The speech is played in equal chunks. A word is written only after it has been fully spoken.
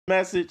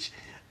message.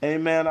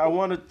 Amen. I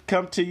want to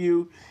come to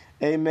you.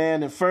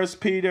 Amen. In 1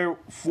 Peter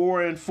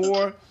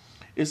 4:4,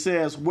 it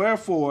says,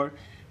 wherefore,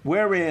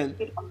 wherein,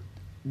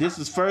 this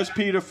is 1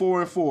 Peter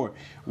 4:4,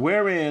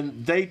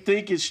 wherein they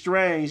think it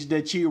strange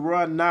that ye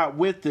run not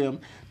with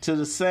them to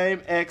the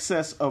same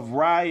excess of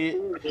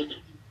riot,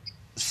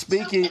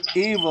 speaking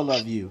evil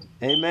of you.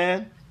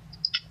 Amen.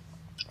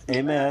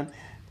 Amen.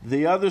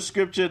 The other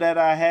scripture that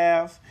I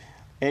have,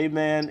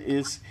 amen,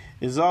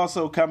 is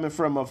also coming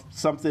from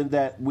something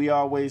that we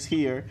always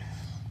hear.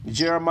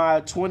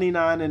 Jeremiah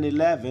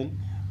 29:11.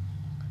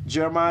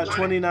 Jeremiah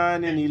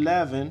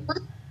 29:11.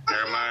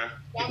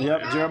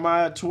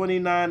 Jeremiah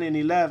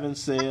 29:11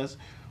 says,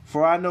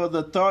 for I know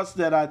the thoughts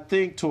that I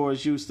think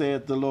towards you,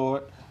 saith the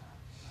Lord,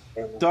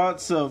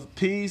 thoughts of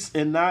peace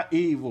and not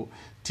evil,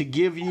 to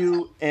give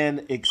you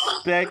an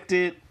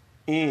expected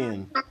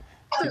end.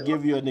 To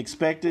give you an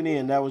expected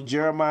end. That was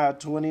Jeremiah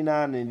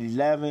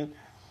 29:11.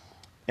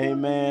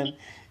 Amen.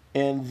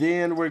 And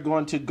then we're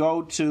going to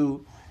go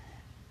to,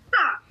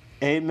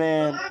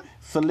 amen,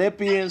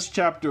 Philippians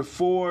chapter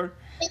 4,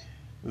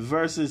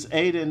 verses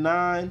 8 and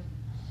 9.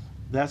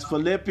 That's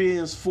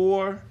Philippians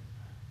 4.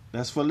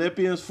 That's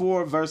Philippians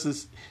 4,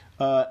 verses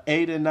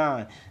 8 and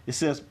 9. It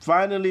says,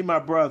 finally, my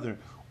brother,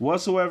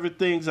 whatsoever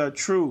things are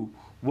true,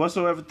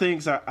 whatsoever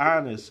things are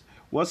honest,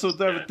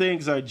 whatsoever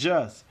things are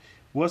just,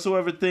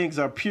 whatsoever things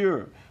are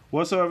pure,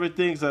 whatsoever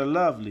things are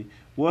lovely,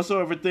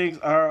 whatsoever things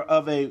are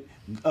of a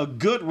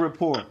good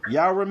report.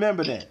 Y'all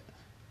remember that.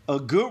 A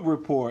good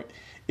report.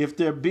 If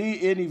there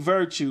be any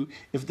virtue,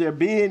 if there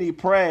be any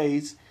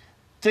praise,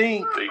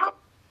 think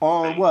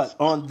on what?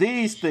 On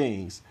these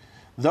things.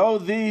 Though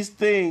these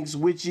things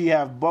which ye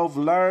have both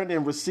learned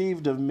and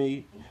received of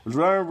me,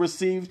 learned,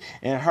 received,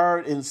 and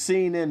heard and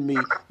seen in me,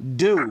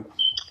 do,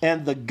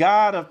 and the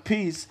God of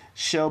peace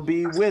shall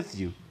be with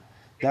you.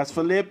 That's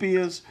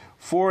Philippians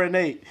 4 and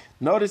 8.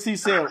 Notice he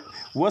said,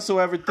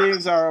 whatsoever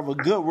things are of a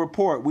good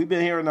report. We've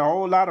been hearing a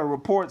whole lot of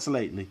reports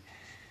lately.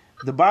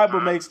 The Bible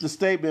makes the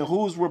statement,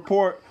 whose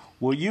report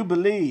will you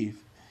believe?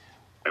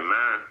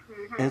 Amen.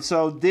 And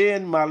so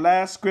then my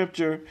last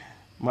scripture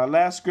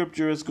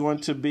is going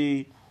to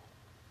be,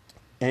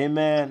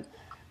 amen,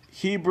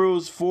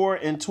 Hebrews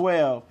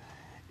 4:12.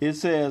 It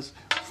says,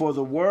 for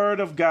the word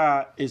of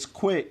God is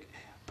quick,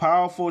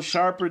 powerful,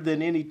 sharper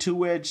than any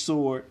two-edged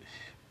sword,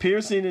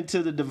 piercing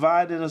into the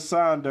dividing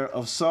asunder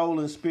of soul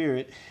and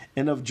spirit,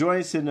 and of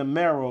joints in the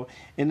marrow,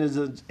 and is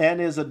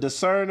a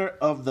discerner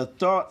of the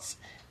thoughts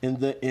and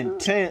the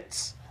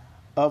intents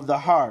of the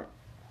heart.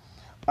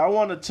 I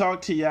want to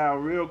talk to y'all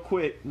real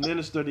quick,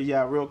 minister to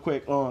y'all real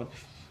quick on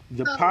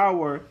the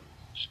power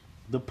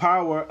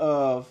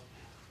of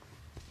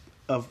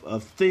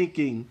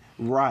thinking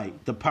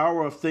right, the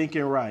power of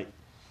thinking right.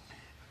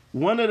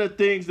 One of the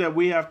things that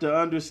we have to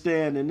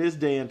understand in this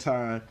day and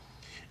time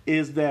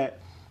is that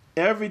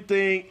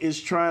everything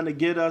is trying to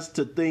get us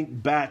to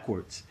think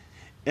backwards.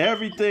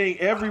 Every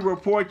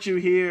report you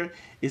hear,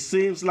 it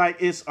seems like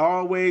it's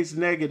always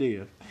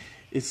negative.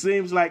 It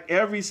seems like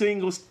every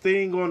single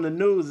thing on the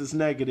news is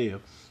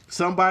negative.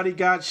 Somebody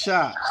got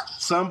shot.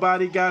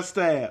 Somebody got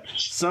stabbed.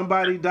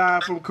 Somebody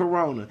died from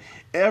corona.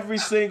 Every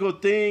single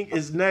thing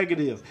is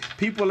negative.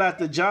 People at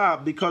the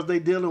job, because they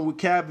dealing with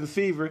cabin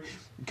fever,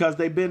 because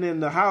they've been in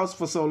the house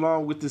for so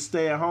long with the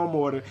stay-at-home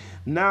order.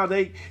 Now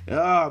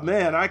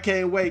I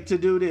can't wait to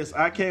do this.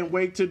 I can't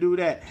wait to do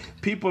that.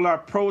 People are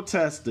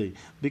protesting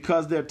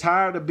because they're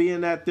tired of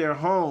being at their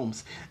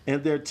homes,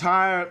 and they're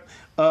tired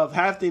of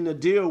having to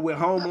deal with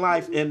home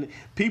life. And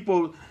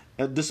people,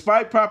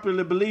 despite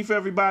popular belief,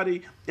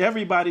 everybody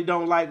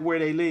don't like where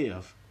they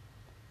live.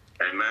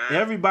 Amen.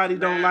 Everybody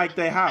don't like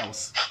their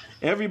house.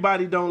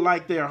 Everybody don't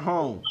like their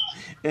home.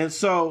 And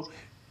so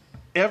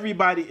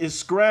everybody is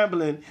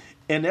scrambling,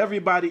 and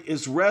everybody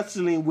is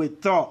wrestling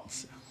with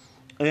thoughts.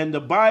 And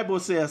the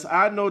Bible says,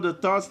 I know the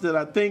thoughts that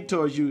I think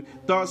towards you,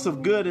 thoughts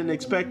of good and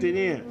expected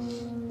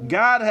end.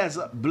 God has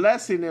a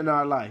blessing in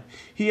our life.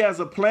 He has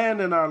a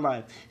plan in our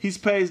life. He's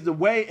paved the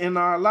way in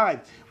our life.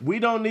 We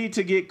don't need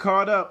to get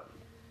caught up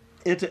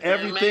into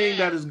everything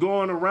that is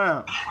going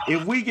around.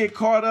 If we get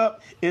caught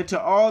up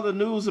into all the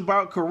news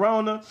about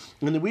corona,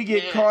 and we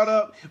get caught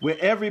up with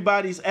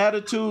everybody's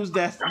attitudes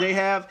that they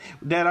have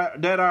that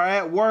are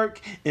at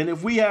work, and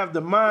if we have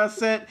the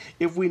mindset,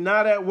 if we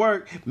not at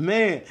work,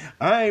 man,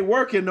 I ain't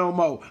working no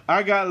more.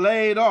 I got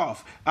laid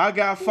off. I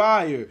got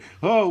fired.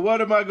 Oh,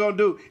 what am I going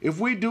to do? If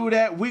we do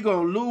that, we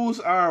going to lose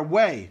our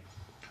way.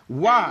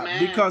 Why?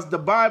 Amen. Because the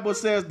Bible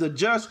says the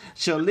just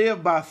shall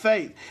live by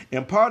faith.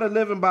 And part of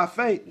living by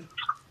faith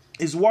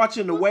is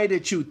watching the way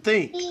that you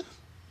think.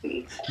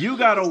 You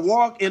got to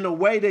walk in the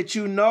way that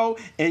you know,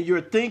 and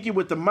you're thinking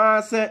with the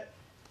mindset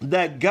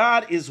that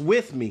God is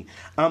with me.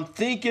 I'm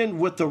thinking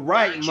with the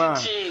right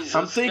mind.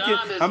 I'm thinking,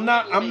 I'm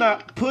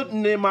not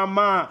putting in my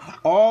mind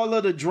all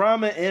of the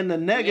drama and the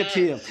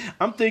negative. Yes.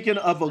 I'm thinking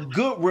of a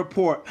good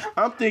report.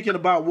 I'm thinking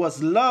about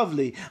what's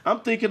lovely. I'm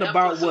thinking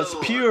about what's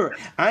pure.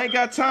 I ain't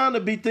got time to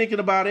be thinking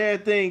about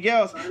everything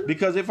else,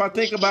 because if I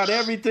think about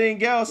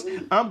everything else,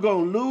 I'm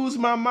going to lose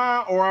my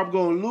mind, or I'm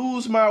going to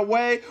lose my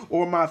way,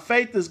 or my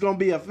faith is going to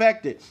be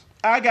affected.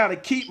 I got to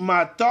keep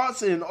my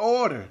thoughts in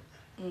order.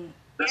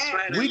 That's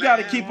right. We got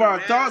to keep our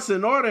thoughts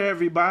in order,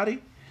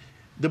 everybody.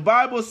 The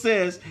Bible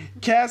says,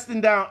 casting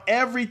down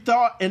every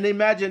thought and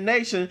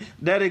imagination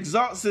that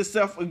exalts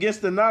itself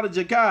against the knowledge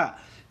of God.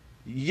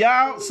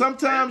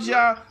 Sometimes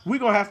we're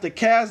going to have to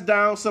cast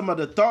down some of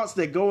the thoughts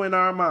that go in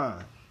our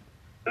mind.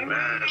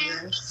 Amen.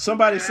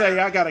 Somebody say,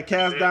 I got to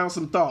cast down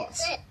some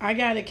thoughts. I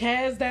got to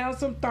cast down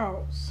some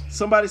thoughts.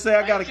 Somebody say,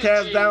 I got to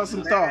cast down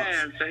some thoughts.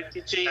 Amen. Thank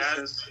you,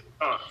 Jesus.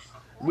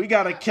 We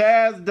got to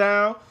cast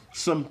down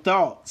some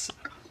thoughts.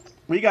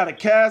 We got to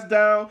cast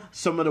down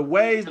some of the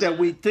ways that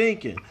we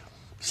thinking.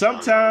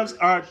 Sometimes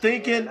our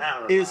thinking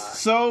is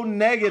so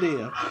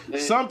negative.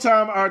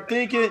 Sometimes our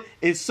thinking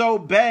is so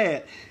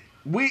bad.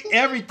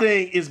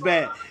 Everything is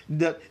bad.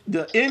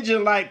 The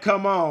engine light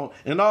come on,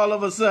 and all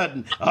of a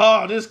sudden,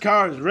 oh, this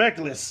car is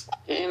reckless.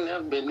 Ain't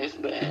never been this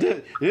bad.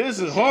 This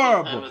is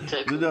horrible.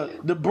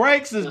 The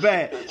brakes is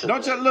bad.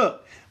 Don't you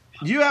look?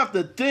 You have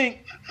to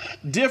think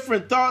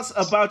different thoughts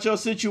about your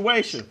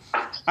situation.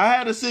 I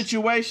had a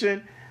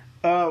situation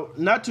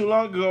not too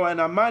long ago,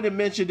 and I might have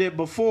mentioned it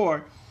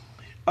before,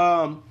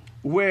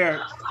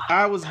 where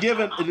I was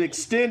given an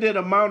extended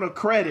amount of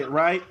credit,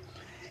 right?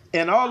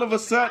 And all of a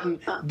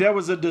sudden, there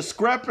was a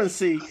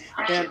discrepancy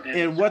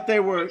in what they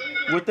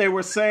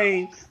were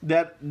saying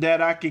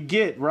that I could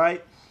get,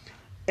 right?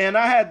 And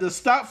I had to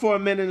stop for a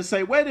minute and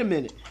say, wait a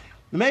minute,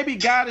 maybe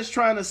God is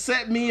trying to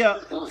set me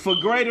up for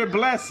greater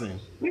blessing.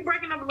 We're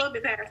breaking up a little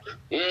bit, Pastor.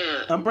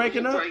 Yeah. I'm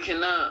breaking up?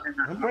 Breaking up.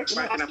 I'm breaking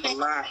up. Breaking up a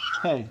lot.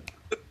 Hey,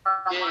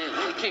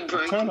 Yeah, you keep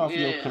breaking. turn off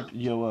Yeah.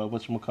 your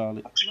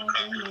whatchamacallit.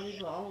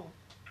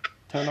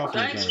 Turn off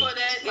your Thanks game. for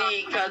that,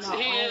 D, because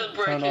he is Turn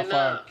breaking off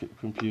our up.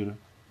 computer.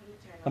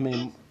 I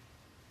mean,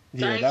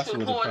 yeah, Thanks that's for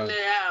what pointing it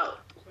it out.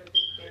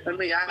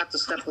 I have to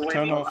step away.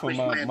 Turn from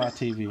off of my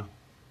TV.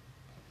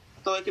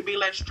 So it could be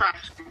less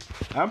traction.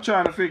 I'm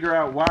trying to figure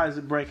out why is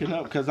it breaking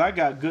up, because I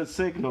got good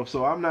signal,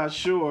 so I'm not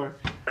sure.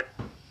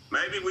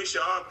 Maybe we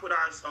should all put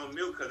ours on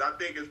mute, because I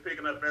think it's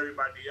picking up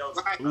everybody else.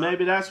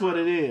 Maybe that's what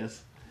it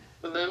is.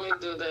 Let me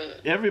do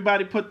that.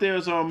 Everybody put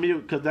theirs on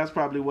mute, because that's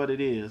probably what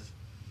it is.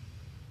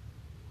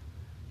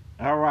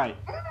 All right.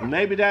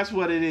 Maybe that's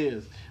what it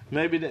is.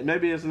 Maybe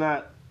it's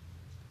not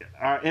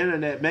our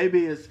internet.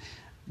 Maybe it's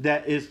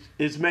that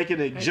it's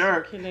making a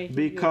jerk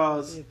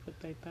because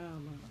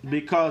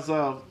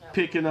of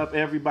picking up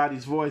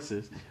everybody's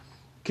voices.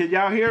 Can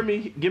y'all hear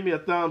me? Give me a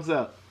thumbs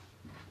up.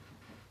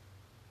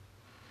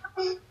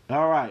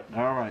 All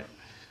right.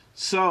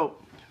 So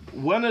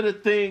one of the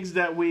things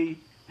that we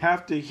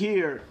have to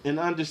hear and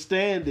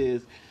understand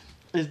is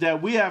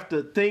that we have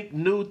to think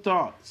new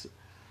thoughts.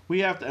 We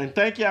have to, and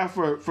thank y'all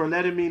for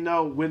letting me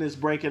know when it's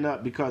breaking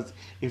up, because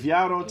if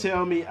y'all don't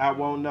tell me, I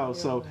won't know.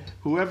 So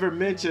whoever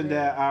mentioned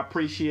that, I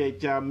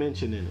appreciate y'all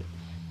mentioning it.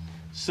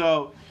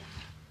 So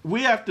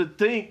we have to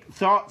think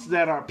thoughts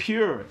that are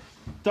pure,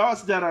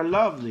 thoughts that are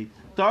lovely,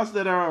 thoughts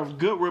that are of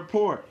good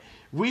report.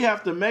 We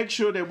have to make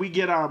sure that we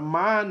get our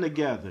mind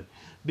together,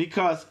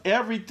 because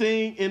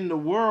everything in the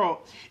world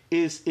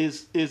is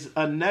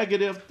a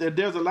negative.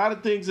 There's a lot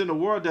of things in the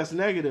world that's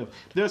negative.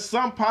 There's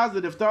some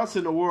positive thoughts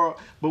in the world,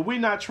 but we're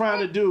not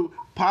trying to do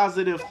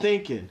positive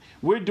thinking.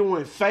 We're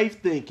doing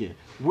faith thinking.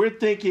 We're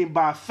thinking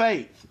by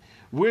faith.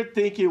 We're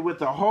thinking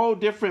with a whole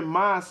different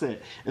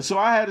mindset. And so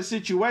I had a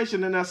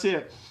situation, and I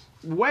said,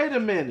 wait a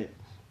minute.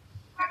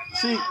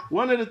 See,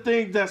 one of the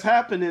things that's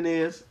happening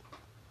is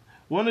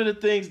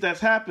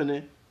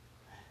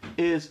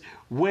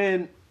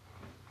when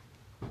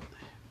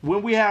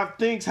we have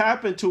things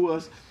happen to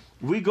us,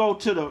 we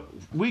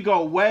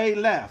go way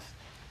left.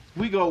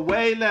 We go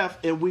way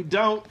left, and we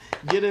don't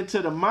get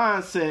into the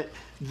mindset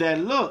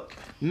that, look,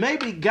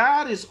 maybe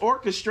God is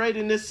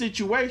orchestrating this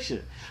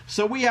situation.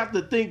 So we have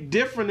to think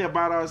differently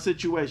about our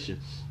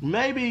situation.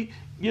 Maybe,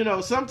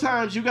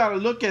 sometimes you got to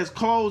look at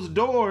closed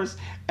doors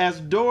as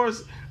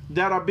doors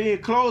that are being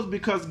closed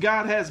because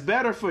God has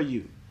better for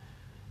you.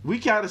 We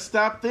got to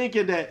stop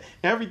thinking that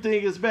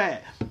everything is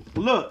bad.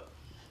 Look,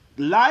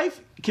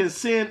 life can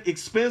send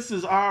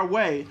expenses our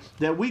way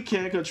that we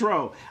can't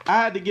control. I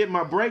had to get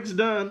my brakes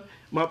done.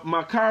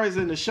 My car is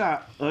in the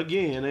shop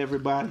again,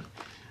 everybody.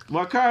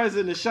 My car is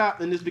in the shop,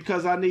 and it's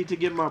because I need to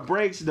get my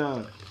brakes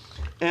done.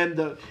 And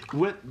the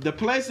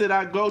place that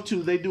I go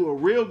to, they do a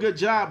real good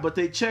job, but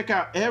they check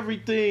out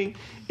everything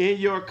in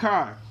your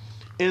car.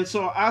 And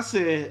so I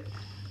said,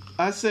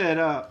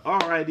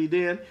 alrighty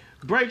then,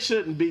 brakes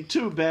shouldn't be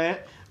too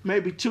bad.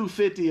 Maybe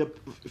 $250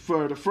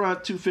 for the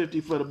front,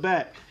 $250 for the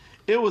back.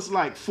 It was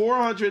like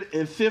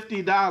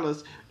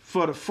 $450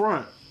 for the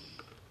front,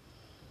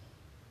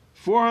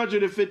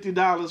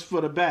 $450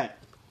 for the back.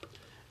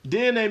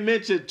 Then they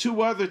mentioned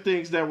two other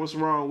things that was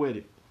wrong with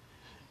it.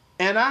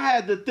 And I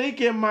had to think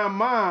in my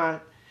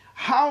mind,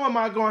 how am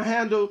I going to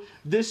handle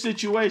this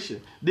situation?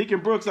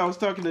 Deacon Brooks, I was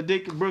talking to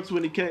Deacon Brooks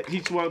when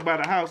he swung by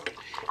the house,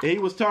 and he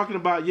was talking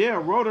about,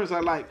 rotors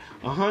are like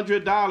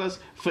 $100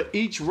 for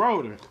each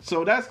rotor.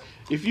 So that's,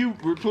 if you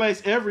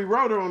replace every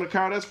rotor on the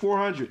car, that's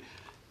 $400.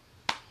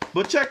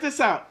 But check this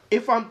out.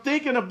 If I'm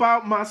thinking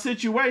about my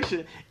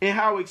situation and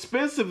how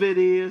expensive it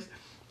is,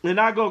 and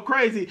I go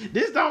crazy,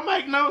 this don't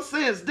make no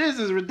sense. This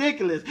is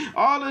ridiculous.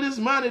 All of this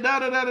money,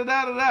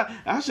 da-da-da-da-da-da-da.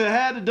 I should have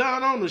had it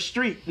done on the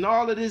street and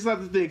all of these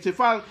other things.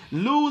 If I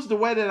lose the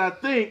way that I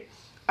think,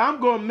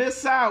 I'm going to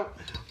miss out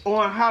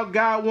on how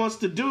God wants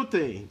to do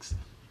things.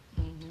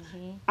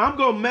 Mm-hmm. I'm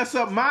going to mess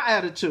up my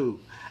attitude.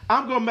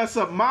 I'm going to mess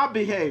up my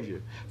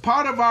behavior.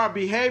 Part of our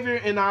behavior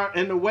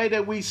and the way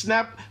that we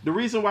snap, the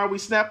reason why we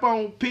snap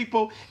on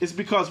people is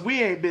because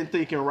we ain't been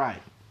thinking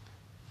right.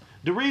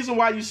 The reason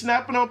why you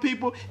snapping on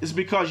people is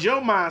because your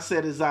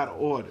mindset is out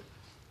of order.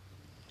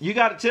 You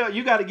got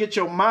to get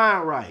your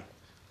mind right.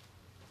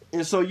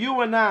 And so you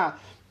and I,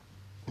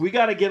 we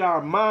got to get our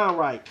mind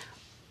right.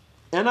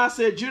 And I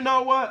said, you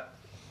know what?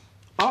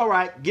 All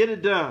right, get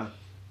it done.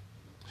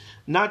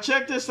 Now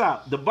check this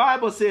out. The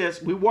Bible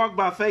says we walk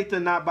by faith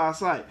and not by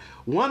sight.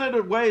 One of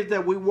the ways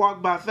that we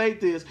walk by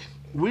faith is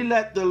we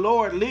let the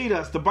Lord lead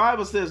us. The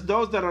Bible says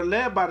those that are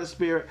led by the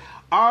Spirit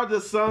are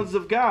the sons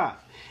of God.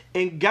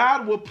 And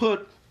God will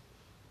put,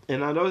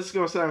 and I know this is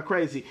going to sound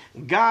crazy,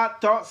 God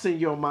thoughts in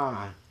your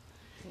mind.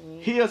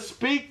 He'll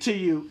speak to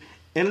you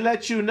and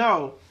let you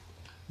know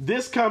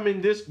this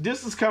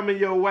is coming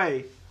your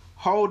way.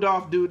 Hold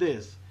off, do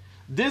this.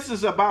 This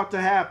is about to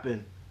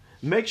happen.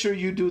 Make sure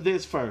you do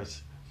this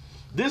first.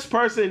 This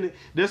person,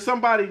 there's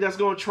somebody that's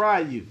going to try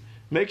you.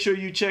 Make sure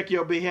you check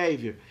your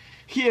behavior.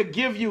 He'll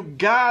give you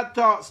God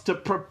thoughts to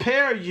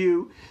prepare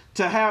you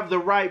to have the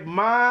right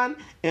mind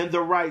and the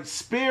right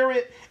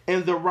spirit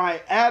and the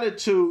right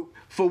attitude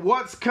for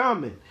what's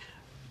coming.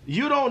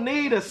 You don't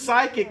need a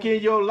psychic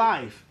in your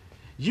life.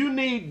 You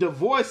need the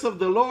voice of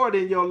the Lord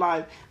in your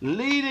life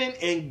leading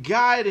and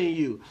guiding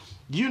you.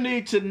 You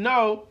need to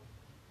know.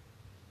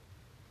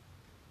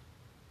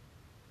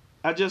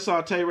 I just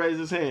saw Tay raise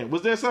his hand.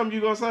 Was there something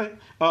you going to say?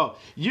 Oh,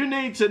 you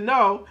need to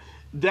know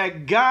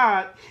that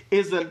God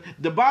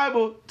the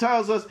Bible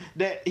tells us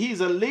that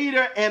he's a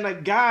leader and a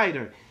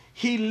guider.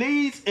 He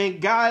leads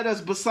and guides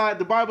us beside,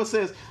 the Bible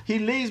says, he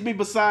leads me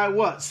beside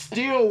what?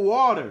 Still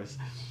waters.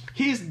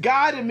 He's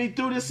guiding me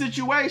through this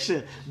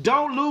situation.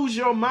 Don't lose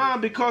your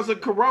mind because of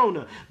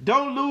Corona.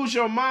 Don't lose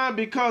your mind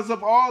because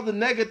of all the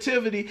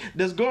negativity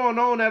that's going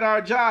on at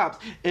our jobs.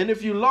 And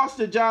if you lost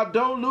a job,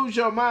 don't lose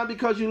your mind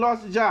because you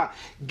lost a job.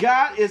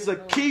 God is a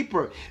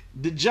keeper.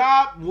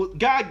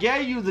 God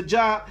gave you the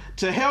job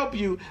to help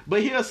you,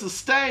 but he'll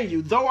sustain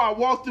you. Though I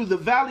walk through the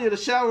valley of the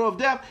shadow of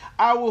death,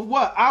 I will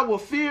what? I will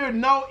fear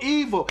no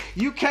evil.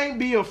 You can't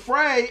be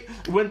afraid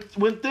when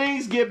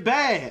things get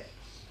bad.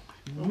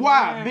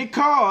 Why?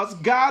 Because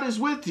God is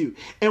with you.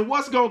 And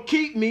what's going to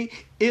keep me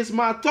is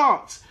my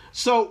thoughts.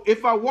 So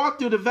if I walk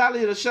through the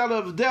valley of the shadow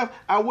of death,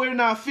 I will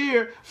not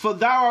fear, for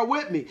thou art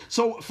with me.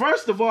 So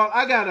first of all,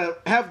 I got to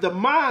have the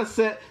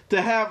mindset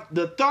to have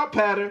the thought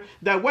pattern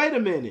that, wait a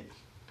minute,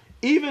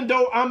 even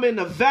though I'm in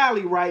the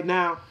valley right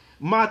now,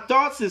 my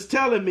thoughts is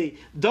telling me,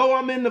 though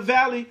I'm in the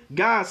valley,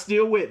 God's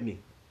still with me.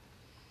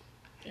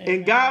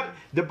 And God,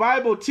 the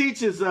Bible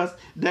teaches us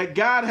that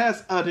God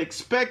has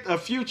a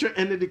future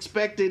and an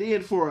expected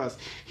end for us.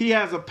 He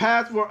has a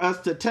path for us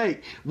to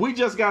take. We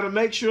just got to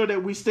make sure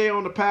that we stay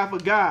on the path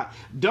of God.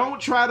 Don't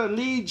try to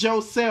lead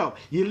yourself.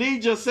 You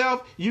lead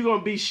yourself, you're going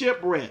to be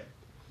shipwrecked.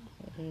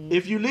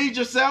 If you lead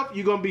yourself,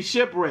 you're going to be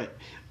shipwrecked.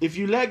 If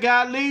you let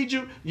God lead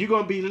you, you're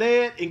going to be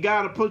led, and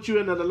God will put you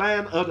into the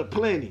land of the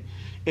plenty.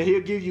 And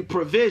he'll give you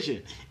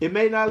provision. It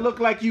may not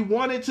look like you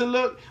want it to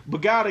look,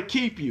 but God will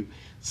keep you.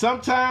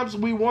 Sometimes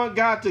we want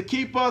God to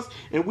keep us,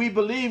 and we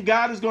believe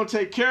God is going to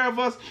take care of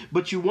us,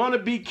 but you want to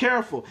be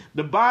careful.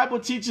 The Bible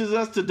teaches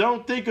us to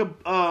don't think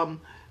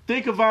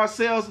of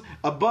ourselves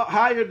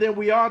higher than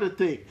we ought to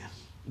think.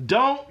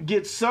 Don't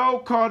get so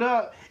caught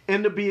up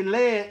and to be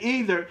led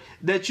either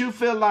that you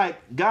feel like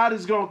God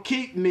is going to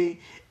keep me,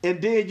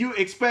 and then you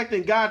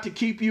expecting God to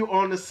keep you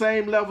on the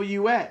same level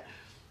you at.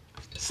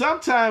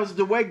 Sometimes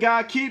the way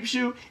God keeps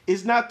you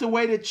is not the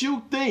way that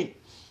you think.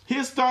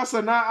 His thoughts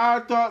are not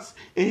our thoughts,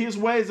 and his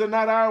ways are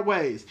not our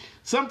ways.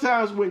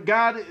 Sometimes when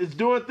God is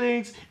doing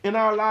things in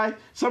our life,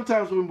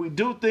 sometimes when we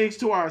do things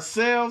to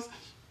ourselves,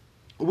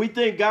 we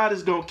think God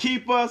is going to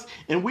keep us,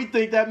 and we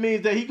think that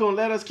means that he's going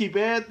to let us keep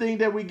everything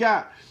that we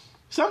got.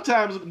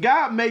 Sometimes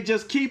God may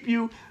just keep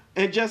you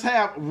and just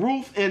have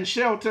roof and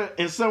shelter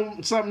and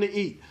something to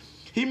eat.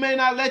 He may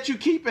not let you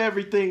keep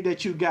everything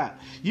that you got.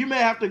 You may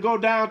have to go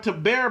down to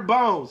bare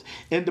bones.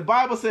 And the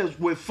Bible says,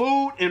 with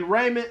food and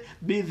raiment,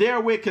 be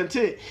therewith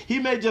content. He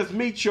may just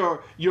meet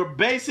your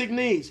basic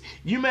needs.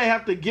 You may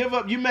have to give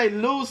up. You may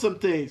lose some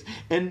things.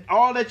 And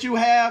all that you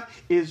have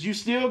is you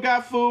still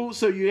got food,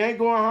 so you ain't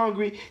going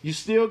hungry. You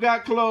still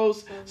got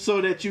clothes,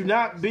 so that you're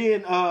not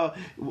being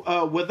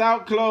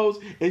without clothes.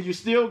 And you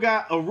still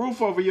got a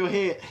roof over your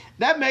head.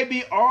 That may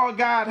be all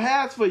God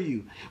has for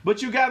you.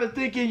 But you got to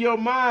think in your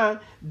mind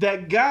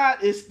that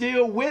God is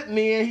still with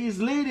me and he's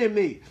leading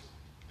me.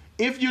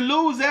 If you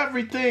lose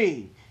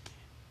everything,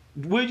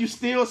 will you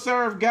still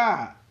serve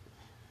God?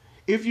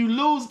 If you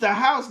lose the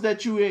house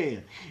that you're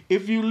in,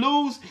 if you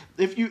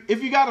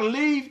gotta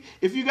leave,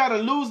 if you gotta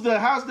lose the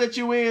house that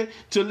you're in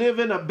to live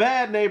in a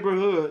bad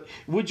neighborhood,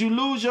 would you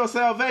lose your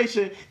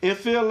salvation and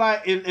feel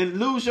like and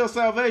lose your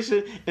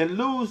salvation and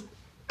lose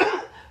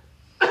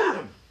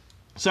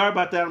sorry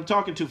about that, I'm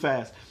talking too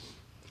fast.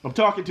 Go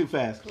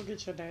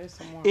get your daddy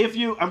some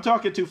more. I'm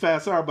talking too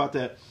fast. Sorry about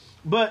that.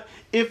 But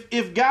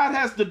if God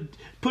has to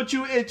put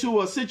you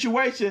into a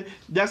situation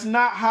that's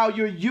not how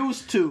you're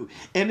used to,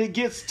 and it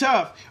gets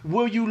tough,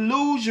 will you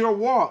lose your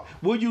walk?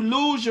 Will you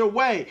lose your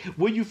way?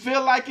 Will you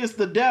feel like it's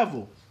the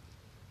devil?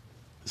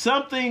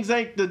 Some things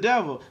ain't the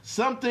devil.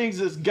 Some things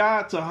is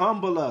God to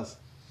humble us,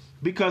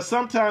 because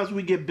sometimes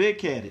we get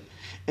big-headed.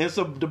 And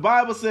so the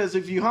Bible says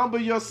if you humble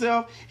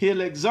yourself,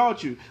 he'll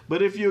exalt you.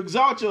 But if you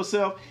exalt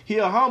yourself,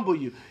 he'll humble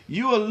you.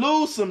 You will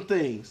lose some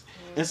things.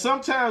 And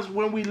sometimes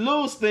when we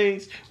lose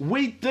things,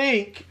 we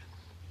think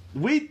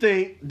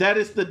that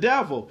it's the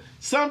devil.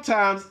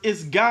 Sometimes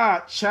it's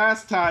God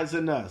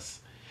chastising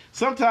us.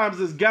 Sometimes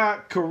it's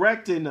God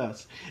correcting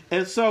us.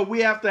 And so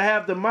we have to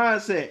have the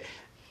mindset.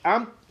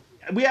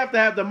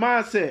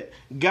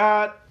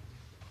 God,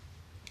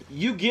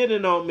 you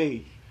getting on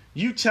me.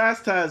 You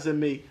chastising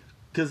me.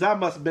 Because I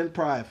must have been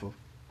prideful.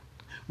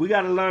 We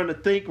got to learn to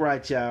think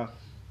right, y'all.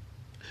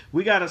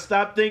 We got to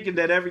stop thinking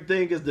that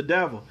everything is the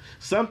devil.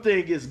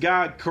 Something is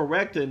God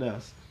correcting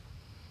us.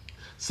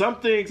 Some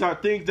things are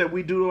things that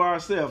we do to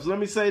ourselves. Let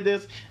me say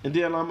this, and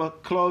then I'm going to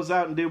close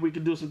out, and then we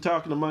can do some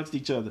talking amongst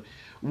each other.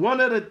 One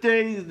of the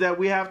things that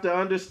we have to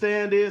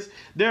understand is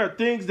there are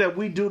things that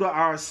we do to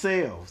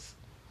ourselves.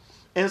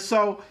 And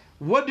so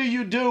what do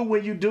you do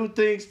when you do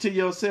things to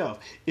yourself?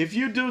 If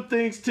you do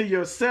things to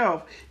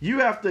yourself, you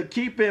have to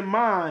keep in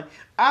mind,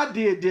 I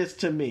did this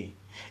to me.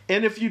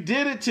 And if you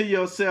did it to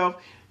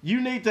yourself, you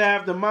need to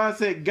have the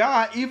mindset,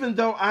 God, even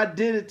though I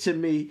did it to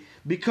me,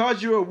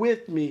 because you're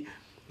with me,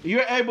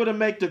 you're able to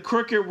make the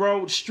crooked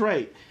road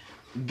straight.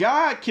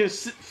 God can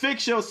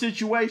fix your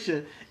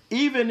situation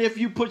even if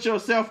you put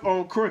yourself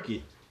on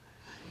crooked.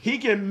 He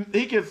can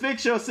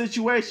fix your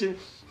situation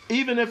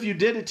even if you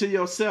did it to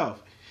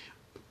yourself.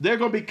 There are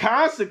going to be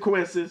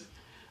consequences,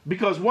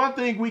 because one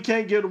thing we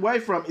can't get away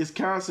from is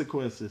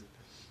consequences.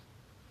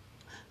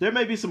 There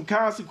may be some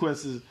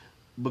consequences,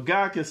 but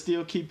God can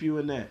still keep you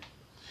in that.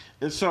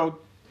 And so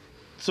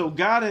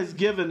God has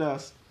given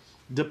us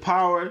the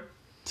power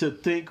to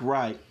think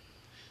right.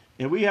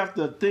 And we have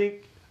to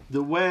think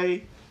the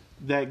way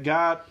that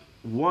God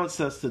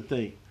wants us to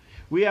think.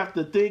 We have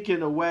to think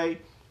in a way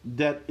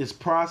that is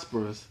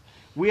prosperous.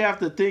 We have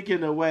to think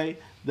in a way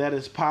that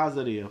is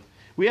positive.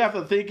 We have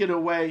to think in a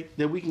way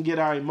that we can get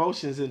our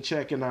emotions in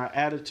check and our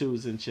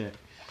attitudes in check.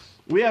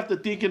 We have to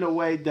think in a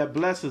way that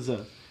blesses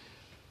us.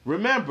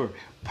 Remember,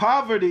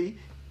 poverty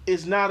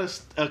is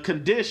not a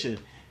condition.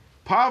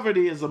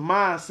 Poverty is a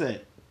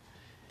mindset.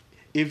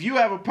 If you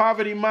have a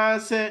poverty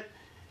mindset,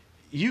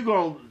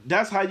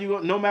 that's how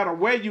no matter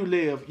where you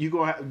live, you're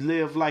going to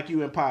live like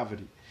you in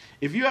poverty.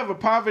 If you have a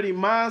poverty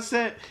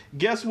mindset,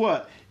 guess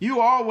what? You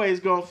always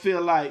going to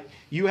feel like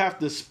you have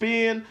to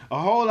spend a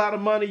whole lot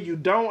of money you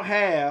don't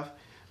have,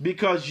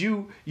 because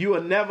you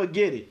will never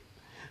get it.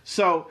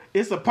 So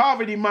it's a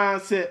poverty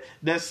mindset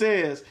that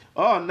says,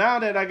 oh, now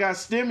that I got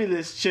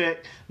stimulus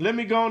check, let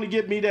me go on and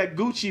get me that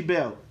Gucci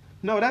belt.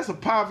 No, that's a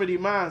poverty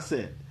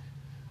mindset.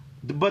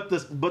 But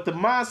the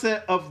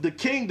mindset of the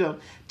kingdom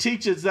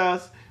teaches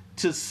us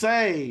to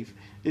save.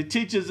 It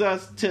teaches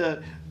us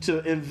to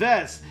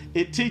invest.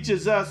 It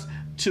teaches us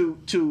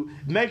to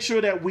make sure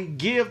that we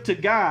give to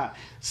God.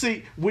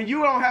 See, when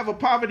you don't have a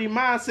poverty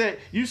mindset,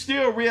 you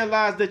still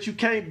realize that you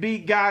can't be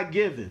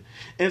God-given.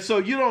 And so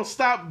you don't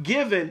stop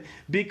giving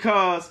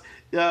because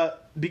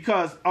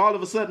all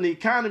of a sudden the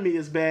economy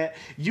is bad.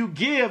 You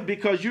give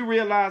because you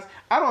realize,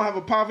 I don't have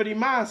a poverty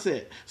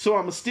mindset. So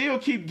I'm going to still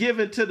keep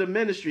giving to the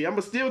ministry. I'm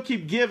going to still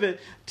keep giving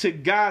to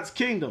God's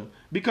kingdom.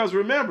 Because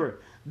remember,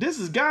 this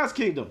is God's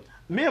kingdom.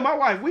 Me and my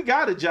wife, we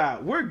got a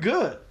job. We're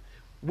good.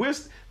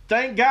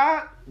 Thank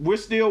God, we're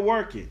still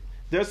working.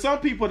 There's some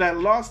people that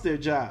lost their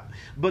job,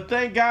 but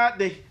thank God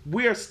that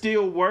we are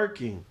still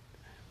working.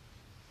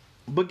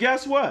 But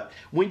guess what?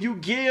 When you're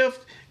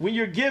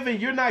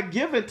giving, you're not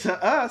giving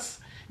to us.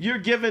 you're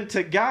giving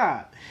to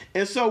God.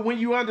 And so when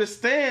you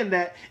understand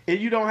that and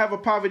you don't have a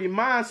poverty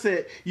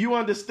mindset, you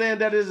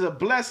understand that it's a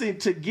blessing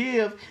to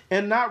give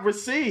and not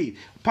receive.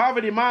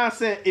 Poverty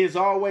mindset is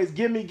always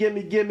give me, give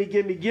me, give me,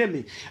 give me, give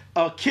me.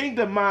 A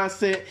kingdom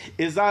mindset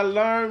is I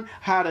learn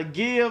how to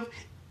give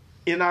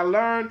and I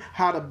learn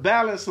how to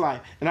balance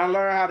life. And I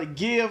learn how to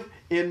give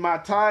in my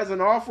tithes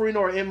and offering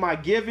or in my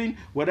giving,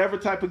 whatever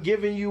type of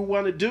giving you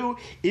want to do.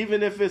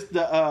 Even if it's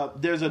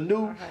there's a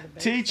new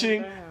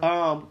teaching,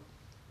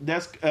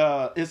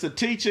 it's a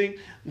teaching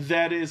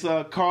that is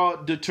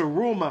called the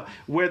Teruma,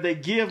 where they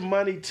give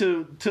money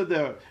to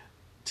the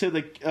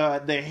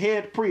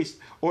head priest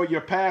or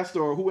your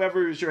pastor or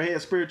whoever is your head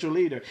spiritual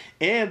leader,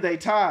 and they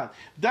tithe.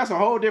 That's a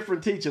whole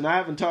different teaching. I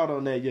haven't taught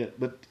on that yet,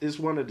 but it's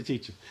one of the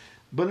teachings.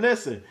 But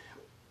listen,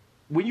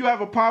 when you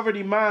have a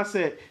poverty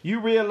mindset,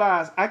 you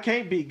realize I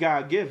can't be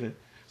God-given.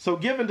 So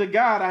giving to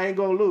God, I ain't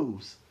going to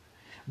lose.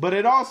 But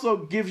it also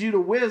gives you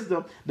the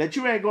wisdom that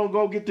you ain't going to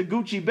go get the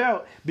Gucci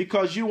belt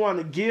because you want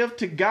to give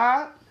to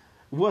God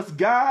what's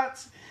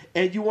God's,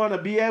 and you want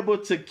to be able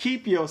to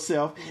keep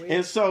yourself.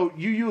 And so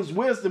you use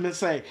wisdom and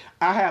say,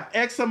 I have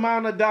X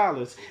amount of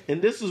dollars,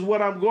 and this is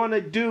what I'm going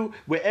to do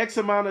with X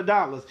amount of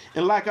dollars.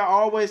 And like I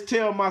always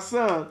tell my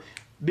son,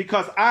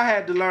 because I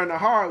had to learn the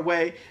hard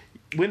way,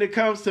 when it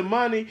comes to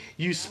money,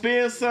 you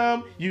spend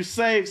some, you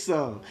save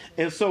some.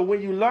 And so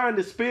when you learn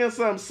to spend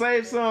some,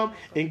 save some,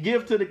 and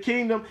give to the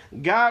kingdom,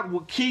 God will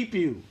keep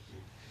you.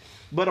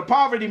 But a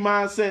poverty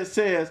mindset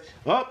says,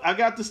 oh, I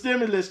got the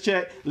stimulus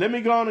check. Let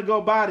me go on and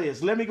go buy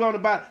this. Let me go on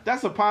and buy.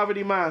 That's a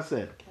poverty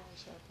mindset.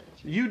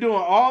 You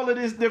doing all of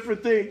this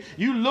different thing.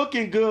 You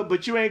looking good,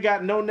 but you ain't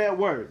got no net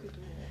worth.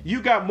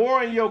 You got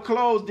more in your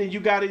clothes than you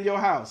got in your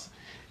house.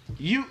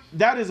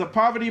 That is a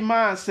poverty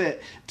mindset,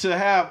 to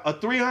have a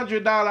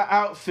 $300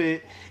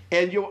 outfit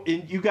and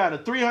you got a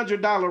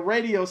 $300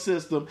 radio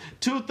system,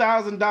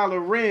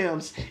 $2,000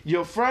 rims.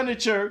 Your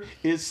furniture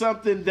is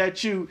something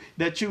that you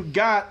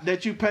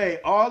pay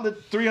all the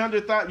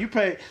 $300,000. You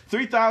pay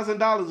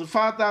 $3,000 or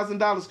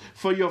 $5,000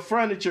 for your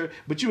furniture,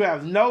 but you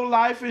have no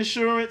life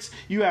insurance.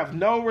 You have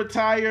no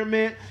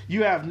retirement.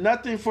 You have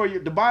nothing for you.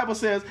 The Bible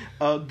says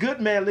a good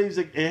man leaves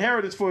an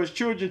inheritance for his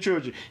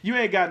children. You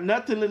ain't got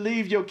nothing to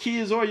leave your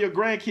kids or your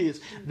grandkids.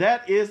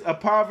 That is a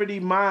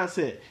poverty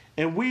mindset.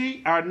 And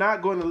we are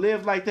not going to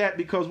live like that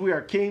because we are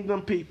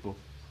kingdom people.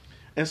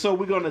 And so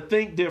we're going to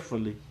think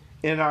differently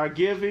in our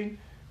giving.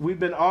 We've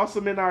been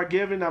awesome in our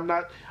giving.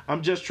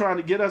 I'm just trying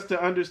to get us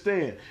to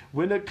understand.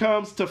 When it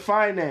comes to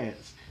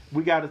finance,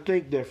 we got to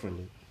think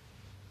differently.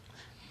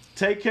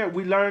 Take care.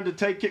 We learn to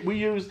take care. We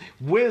use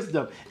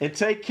wisdom and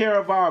take care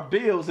of our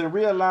bills and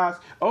realize,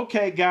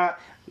 okay, God,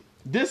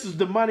 this is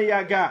the money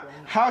I got.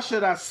 How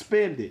should I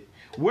spend it?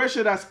 Where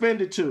should I spend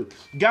it to?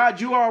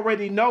 God, you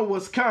already know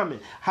what's coming.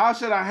 How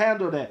should I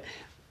handle that?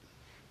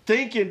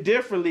 Thinking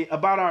differently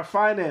about our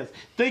finance.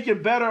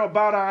 Thinking better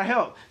about our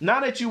health.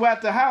 Now that you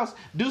at the house,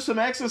 do some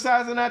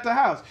exercising at the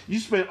house. You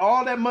spent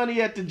all that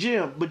money at the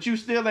gym, but you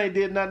still ain't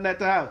did nothing at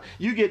the house.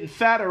 You getting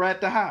fatter at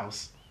the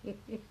house.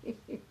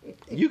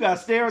 You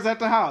got stairs at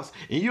the house,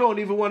 and you don't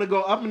even want to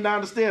go up and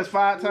down the stairs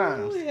 5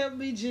 times. Ooh, help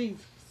me,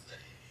 Jesus.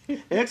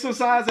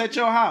 Exercise at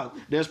your house.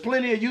 There's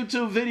plenty of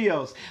YouTube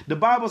videos. The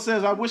Bible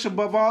says, I wish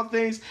above all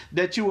things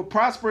that you will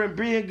prosper and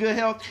be in good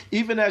health,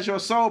 even as your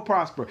soul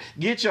prosper.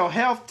 Get your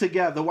health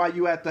together while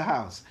you at the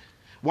house.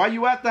 While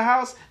you at the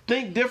house,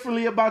 think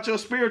differently about your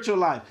spiritual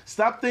life.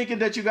 Stop thinking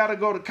that you got to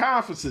go to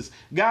conferences.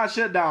 God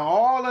shut down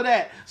all of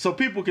that so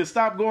people can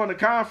stop going to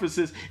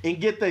conferences and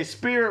get their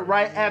spirit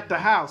right at the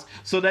house,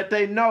 so that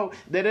they know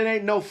that it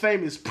ain't no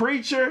famous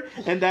preacher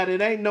and that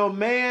it ain't no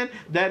man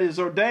that is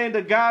ordained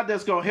to God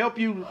that's going to help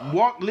you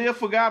live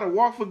for God or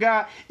walk for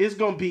God. It's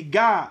going to be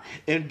God.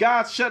 And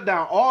God shut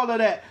down all of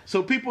that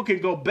so people can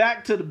go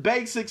back to the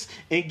basics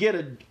and get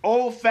an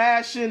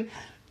old-fashioned,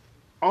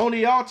 on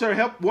the altar,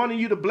 help wanting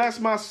you to bless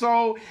my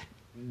soul,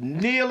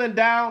 kneeling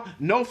down,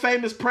 no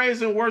famous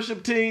praise and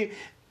worship team,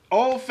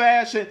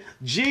 old-fashioned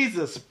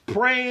Jesus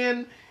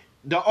praying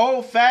the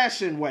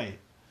old-fashioned way.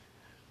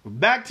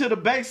 Back to the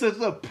basics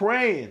of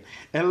praying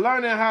and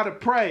learning how to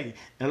pray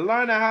and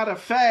learning how to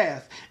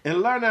fast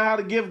and learning how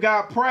to give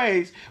God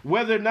praise,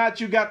 whether or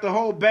not you got the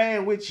whole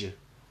band with you.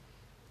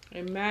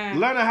 Amen.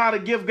 Learning how to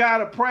give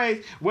God a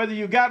praise, whether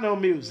you got no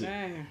music.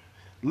 Amen.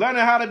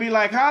 Learning how to be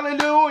like,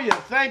 hallelujah,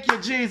 thank you,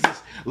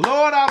 Jesus.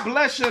 Lord, I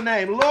bless your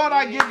name. Lord,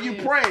 I give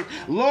you praise.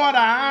 Lord,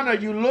 I honor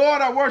you.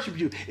 Lord, I worship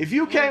you. If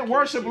you can't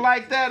worship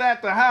like that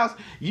at the house,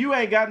 you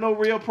ain't got no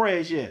real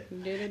praise yet.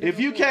 If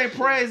you can't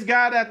praise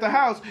God at the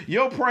house,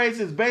 your praise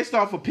is based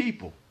off of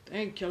people.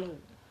 Thank you, Lord.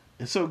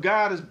 And so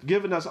God has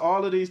given us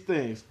all of these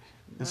things.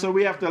 And so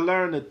we have to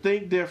learn to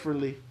think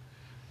differently.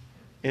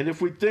 And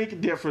if we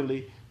think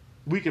differently,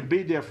 we can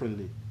be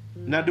differently.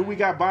 Now, do we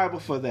got Bible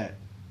for that?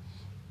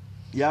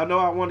 Y'all know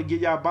I want to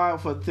give y'all Bible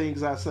for the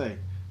things I say.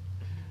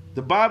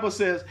 The Bible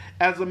says,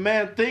 as a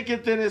man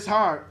thinketh in his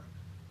heart,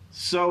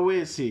 so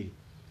is he.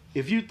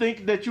 If you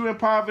think that you're in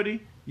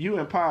poverty, you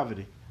in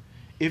poverty.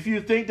 If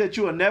you think that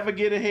you will never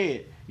get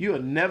ahead,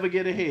 you'll never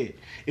get ahead.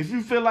 If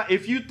you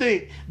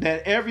think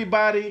that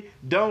everybody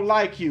don't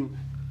like you,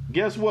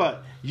 guess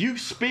what? You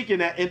speaking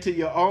that into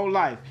your own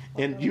life,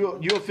 and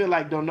you'll feel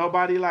like don't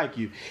nobody like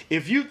you.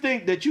 If you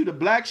think that you the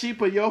black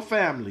sheep of your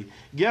family,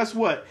 guess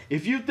what?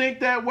 If you think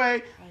that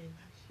way,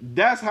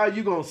 that's how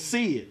you gonna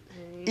see it,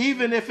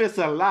 even if it's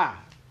a lie.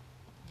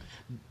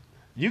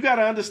 You got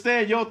to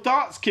understand your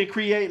thoughts can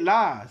create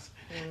lies.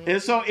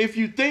 And so if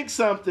you think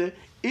something,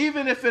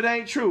 even if it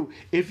ain't true,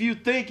 if you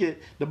think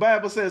it, the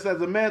Bible says,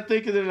 as a man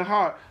thinketh in the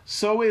heart,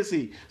 so is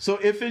he. So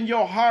if in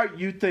your heart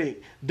you think,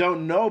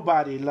 don't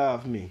nobody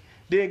love me,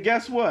 then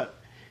guess what?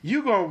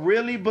 You're going to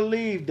really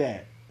believe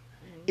that,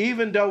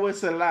 even though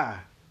it's a lie.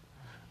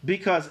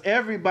 Because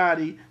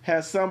everybody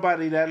has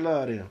somebody that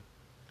love them.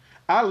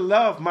 I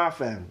love my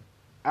family.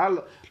 I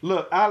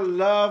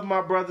love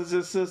my brothers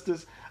and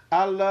sisters.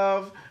 I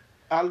love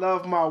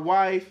my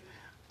wife.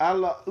 I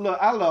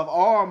love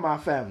all my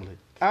family.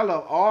 I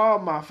love all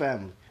my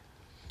family.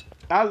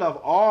 I love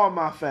all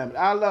my family.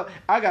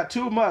 I got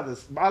 2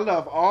 mothers. I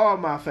love all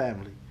my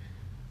family.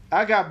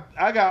 I got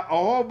a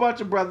whole bunch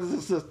of brothers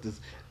and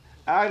sisters.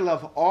 I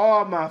love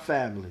all my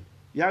family.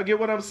 Y'all get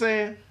what I'm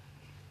saying?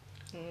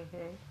 Mm-hmm.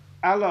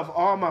 I love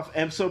all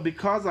and so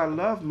because I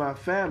love my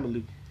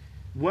family,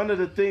 one of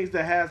the things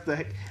that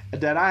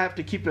I have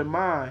to keep in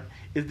mind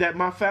is that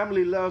my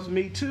family loves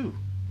me too.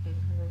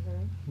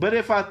 Mm-hmm. But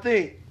if I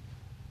think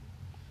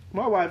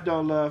my wife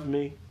don't love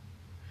me,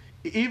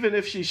 even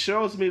if she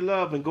shows me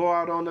love and go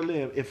out on the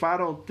limb, if I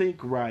don't think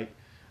right,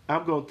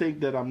 I'm going to think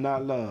that I'm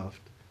not loved.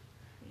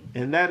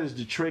 And that is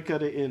the trick of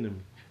the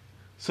enemy.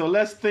 So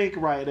let's think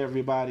right,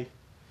 everybody.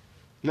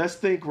 Let's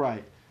think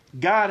right.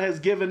 God has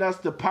given us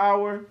the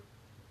power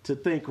to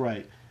think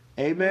right.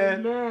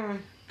 Amen.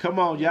 Amen. Come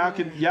on, y'all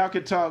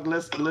can talk.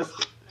 Let's.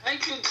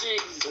 Thank you,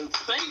 Jesus.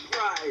 Think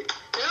right.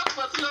 Help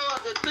us,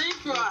 Lord, to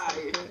think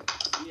right.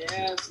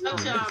 Yes, Lord.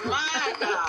 Touch our mind, God.